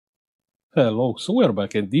Hello, so we're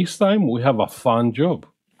back, and this time we have a fun job.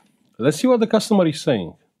 Let's see what the customer is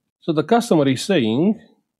saying. So the customer is saying,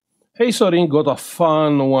 hey Sorin, got a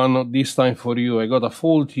fun one this time for you. I got a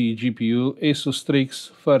faulty GPU, Asus Strix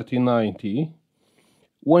 3090.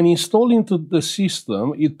 When installing to the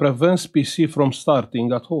system, it prevents PC from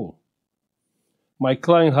starting at all. My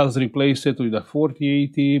client has replaced it with a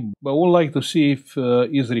 4080, but would like to see if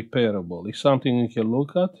it's repairable. Is something we can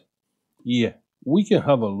look at? Yeah, we can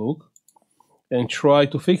have a look and try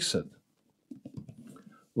to fix it.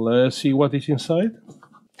 Let's see what is inside.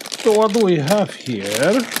 So what do we have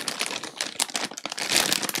here?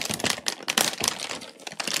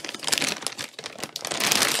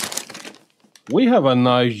 We have a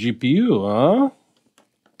nice GPU, huh?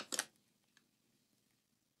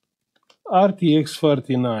 RTX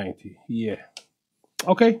 3090, yeah.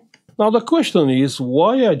 Okay, now the question is,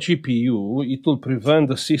 why a GPU, it will prevent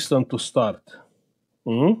the system to start?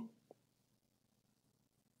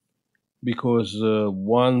 Because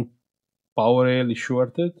one power rail is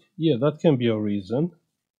shorted? Yeah, that can be a reason.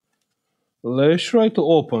 Let's try to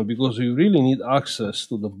open, because we really need access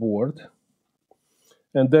to the board.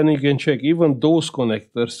 And then you can check, even those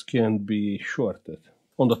connectors can be shorted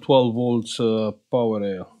on the 12 volts power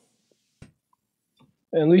rail.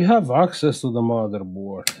 And we have access to the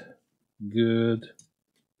motherboard. Good.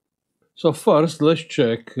 So first, let's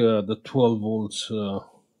check the 12 volts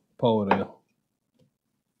power rail.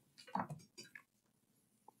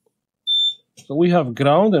 So we have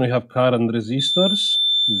ground and we have current resistors,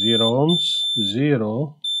 0 ohms,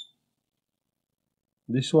 0.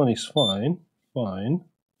 This one is fine, fine,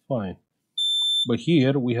 fine. But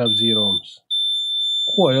here we have 0 ohms.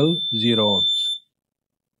 Coil, 0 ohms.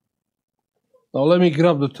 Now let me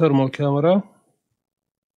grab the thermal camera.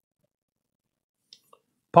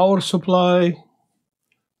 Power supply.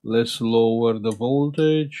 Let's lower the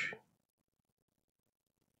voltage.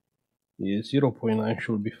 Yeah, 0.9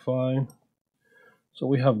 should be fine. So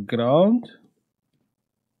we have ground.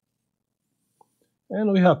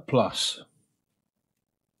 And we have plus.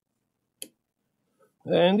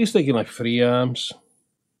 And it's taking like 3 amps.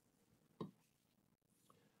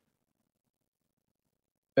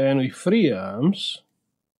 And with 3 amps,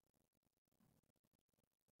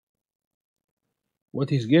 what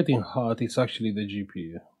is getting hot is actually the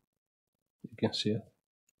GPU. You can see it.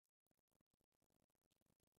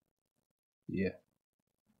 Yeah.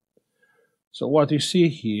 So what you see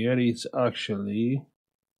here is actually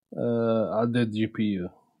a dead GPU.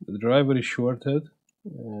 The driver is shorted,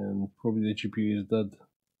 and probably the GPU is dead.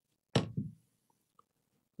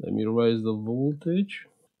 Let me raise the voltage.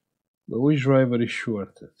 But which driver is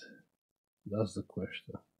shorted? That's the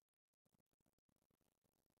question.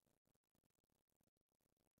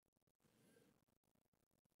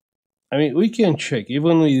 I mean, we can check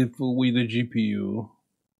even with the GPU,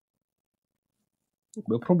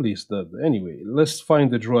 but probably it's dead. Anyway, let's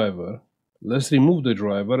find the driver. Let's remove the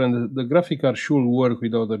driver, and the graphic card should work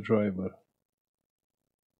without the driver.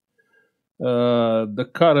 The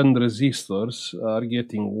current resistors are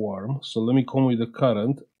getting warm, so let me come with the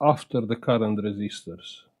current after the current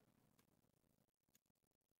resistors.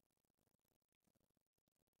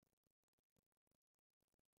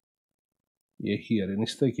 Yeah, here, and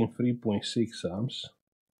it's taking 3.6 amps.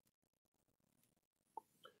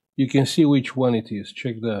 You can see which one it is.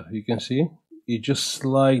 Check there. You can see it's just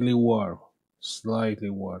slightly warm. Slightly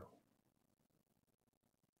warm.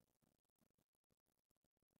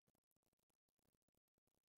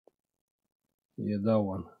 Yeah, that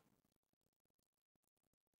one.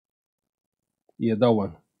 Yeah, that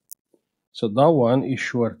one. So that one is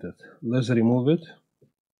shorted. Let's remove it.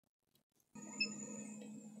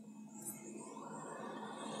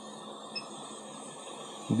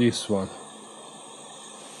 This one.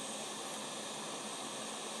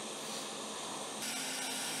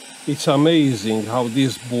 It's amazing how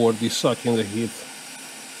this board is sucking the heat.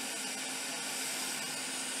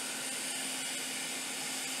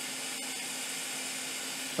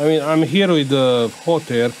 I mean, I'm here with the hot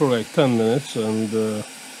air for like 10 minutes and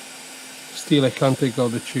still I can't take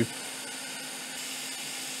out the chip.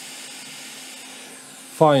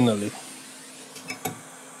 Finally.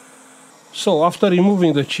 So after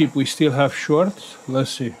removing the chip, we still have short.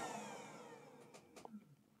 Let's see.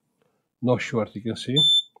 No short, you can see.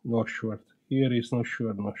 No short. Here is no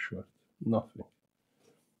short, no short. Nothing.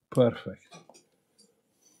 Perfect.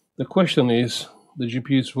 The question is, the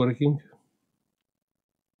GPU is working?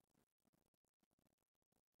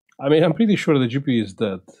 I mean, I'm pretty sure the GPU is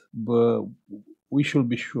dead, but we should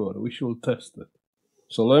be sure. We should test it.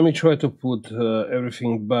 So let me try to put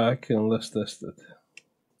everything back and let's test it.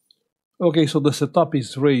 Okay, so the setup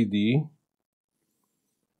is ready.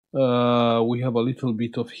 We have a little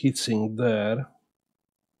bit of heatsink there.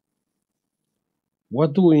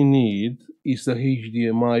 What do we need is the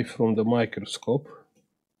HDMI from the microscope.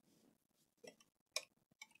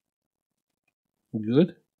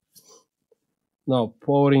 Good. Now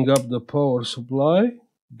powering up the power supply.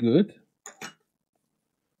 Good.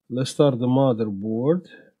 Let's start the motherboard.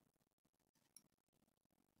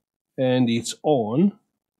 And it's on.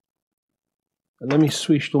 Let me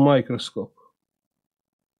switch to microscope.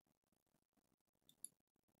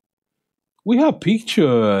 We have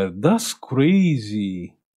picture. That's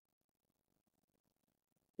crazy.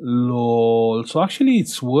 Lol. So actually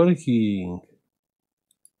it's working.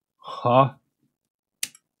 Huh?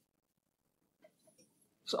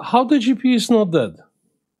 So how the GPU is not dead?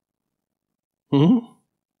 Hmm?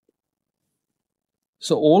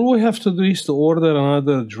 So all we have to do is to order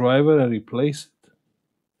another driver and replace it.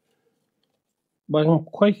 But I'm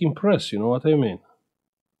quite impressed, you know what I mean?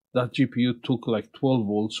 That GPU took like 12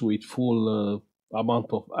 volts with full amount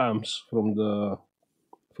of amps from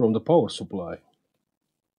the power supply.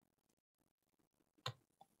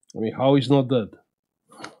 I mean, how is not dead?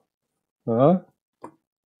 Huh?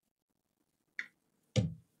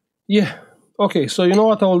 Yeah. Okay, so you know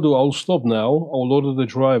what I'll do? I'll stop now. I'll order the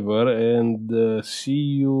driver and see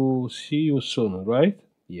you soon, right?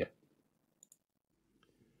 Yeah.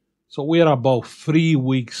 So we are about 3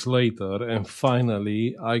 weeks later, and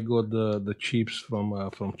finally I got the chips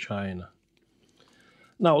from China.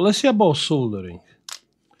 Now let's see about soldering.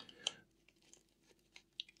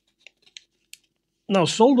 Now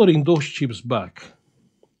soldering those chips back,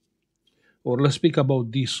 or let's speak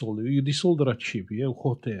about desolder. You desolder a chip, you have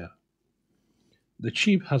hot air. The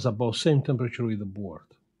chip has about same temperature with the board,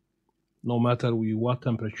 no matter with what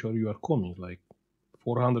temperature you are coming, like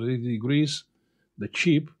 480 degrees. The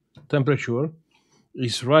chip temperature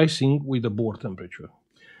is rising with the board temperature.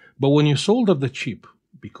 But when you solder the chip,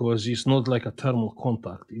 because it's not like a thermal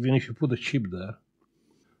contact, even if you put the chip there,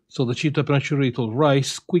 so the chip temperature, it will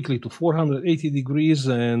rise quickly to 480 degrees,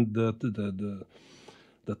 and the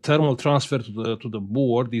thermal transfer to the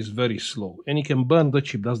board is very slow, and it can burn the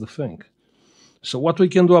chip. That's the thing. So what we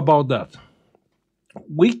can do about that?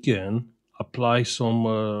 We can apply some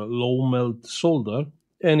low melt solder,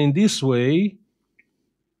 and in this way,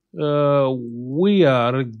 we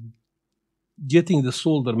are getting the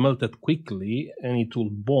solder melted quickly, and it will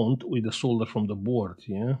bond with the solder from the board.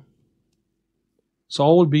 Yeah. So I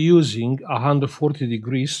will be using 140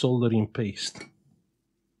 degrees soldering paste.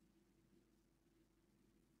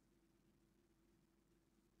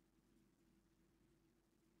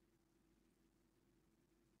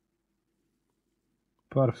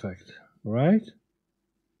 Perfect, right?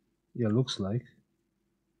 Yeah, looks like.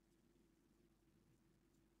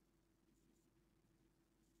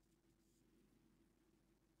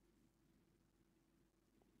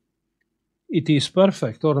 It is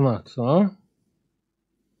perfect or not, huh?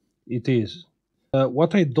 It is.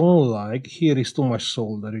 What I don't like here is too much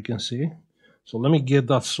solder, you can see. So let me get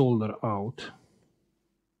that solder out.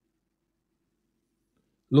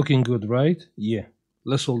 Looking good, right? Yeah.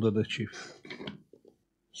 Let's solder the chip.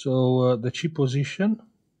 So the chip position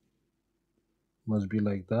must be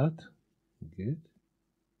like that. Good.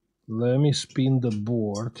 Let me spin the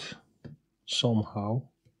board somehow.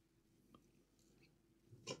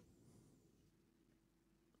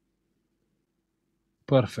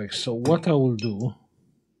 Perfect. So what I will do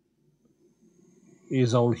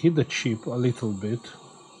is I will hit the chip a little bit,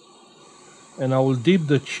 and I will dip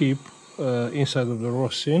the chip inside of the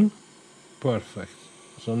rosin. Perfect.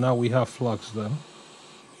 So now we have flux there.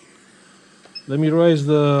 Let me raise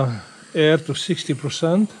the air to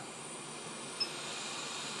 60%.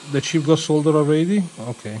 The chip got soldered already?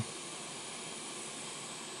 Okay.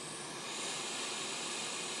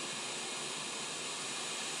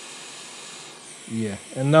 Yeah,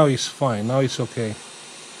 and now it's fine. Now it's okay.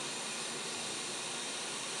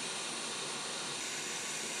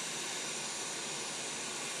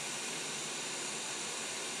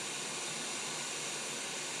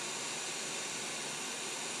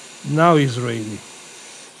 Now it's ready.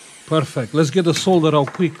 Perfect. Let's get the solder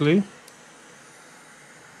out quickly.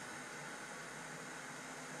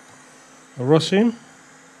 Rosin.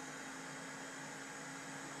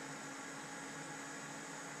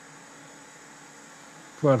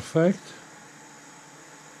 Perfect.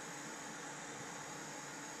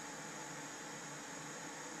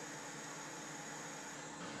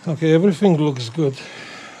 Okay, everything looks good.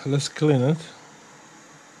 Let's clean it.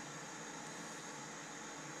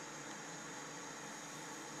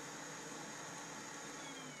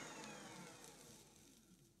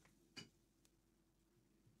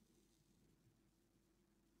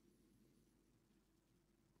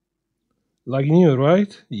 Like new,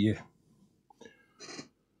 right? Yeah.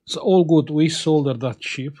 So all good. We soldered that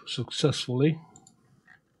chip successfully.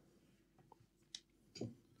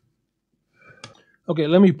 Okay,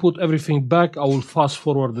 let me put everything back. I will fast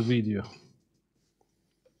forward the video.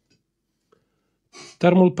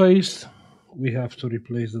 Thermal paste. We have to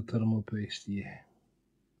replace the thermal paste, yeah.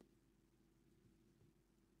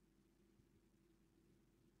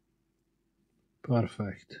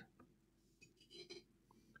 Perfect.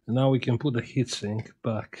 And now we can put the heatsink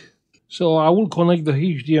back. So I will connect the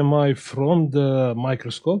HDMI from the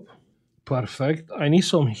microscope. Perfect. I need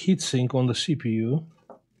some heatsink on the CPU.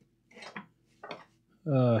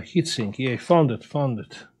 Heatsink, yeah, found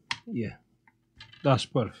it. Yeah, that's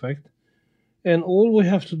perfect. And all we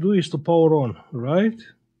have to do is to power on, right?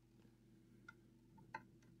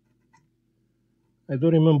 I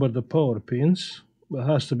don't remember the power pins, but it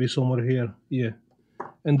has to be somewhere here, yeah.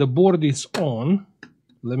 And the board is on.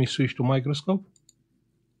 Let me switch to microscope.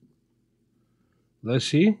 Let's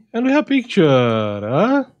see. And we have picture,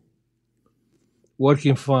 huh?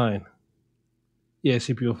 Working fine. Yeah,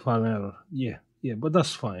 CPU fan error. Yeah, but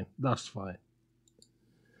that's fine. That's fine.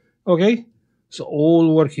 Okay, so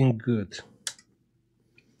all working good.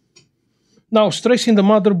 Now, stressing the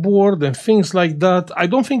motherboard and things like that, I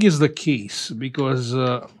don't think is the case because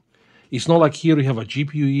it's not like here we have a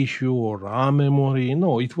GPU issue or RAM memory.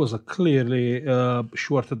 No, it was a clearly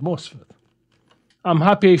shorted MOSFET. I'm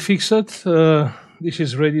happy I fixed it. This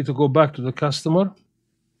is ready to go back to the customer.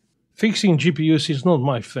 Fixing GPUs is not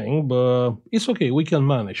my thing, but it's okay. We can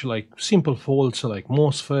manage. Like simple faults like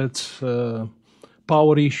MOSFETs,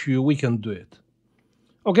 power issue, we can do it.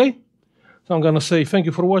 Okay? So I'm gonna say thank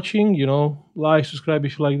you for watching. Like, subscribe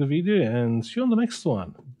if you like the video, and see you on the next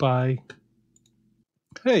one. Bye.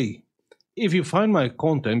 Hey, if you find my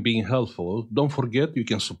content being helpful, don't forget you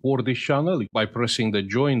can support this channel by pressing the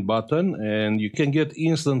join button, and you can get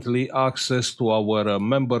instantly access to our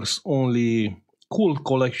members-only cool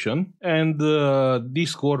collection and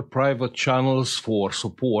Discord private channels for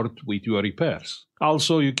support with your repairs.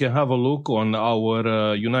 Also, you can have a look on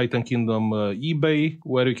our United Kingdom eBay,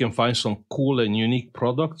 where you can find some cool and unique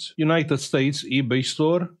products, United States eBay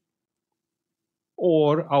store,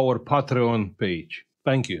 or our Patreon page.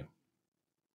 Thank you.